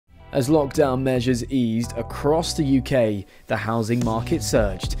As lockdown measures eased across the UK, the housing market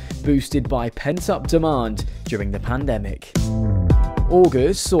surged, boosted by pent-up demand during the pandemic.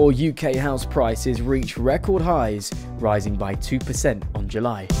 August saw UK house prices reach record highs, rising by 2% on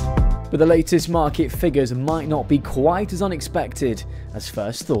July. But the latest market figures might not be quite as unexpected as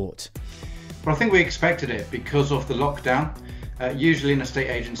first thought. Well, I think we expected it because of the lockdown. Usually in a estate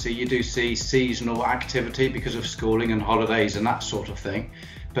agency you do see seasonal activity because of schooling and holidays and that sort of thing.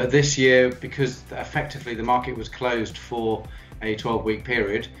 But this year, because effectively the market was closed for a 12-week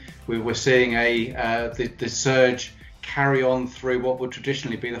period, we were seeing the surge carry on through what would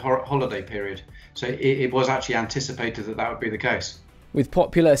traditionally be the holiday period. So it was actually anticipated that that would be the case. With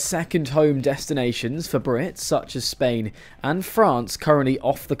popular second home destinations for Brits such as Spain and France currently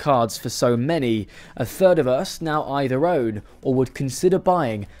off the cards for so many, a third of us now either own or would consider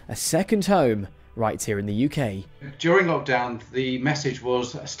buying a second home right here in the UK. During lockdown, the message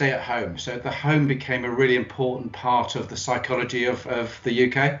was stay at home. So the home became a really important part of the psychology of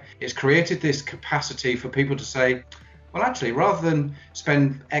the UK. It's created this capacity for people to say, well, actually, rather than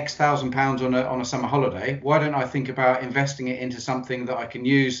spend X £1,000s on a summer holiday, why don't I think about investing it into something that I can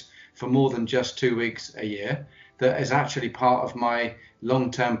use for more than just 2 weeks a year, that is actually part of my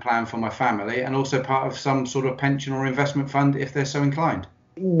long-term plan for my family and also part of some sort of pension or investment fund if they're so inclined.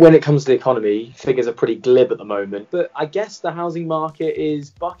 When it comes to the economy, figures are pretty glib at the moment, but I guess the housing market is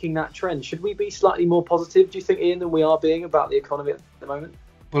bucking that trend. Should we be slightly more positive, do you think, Ian, than we are being about the economy at the moment?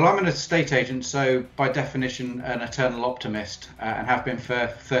 Well, I'm an estate agent, so by definition an eternal optimist, and have been for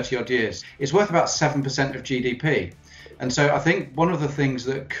 30 odd years. It's worth about 7% of GDP. And so I think one of the things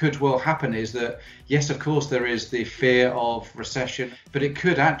that could well happen is that, yes, of course, there is the fear of recession, but it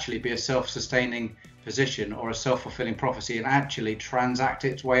could actually be a self-sustaining position or a self-fulfilling prophecy and actually transact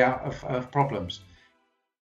its way out of problems.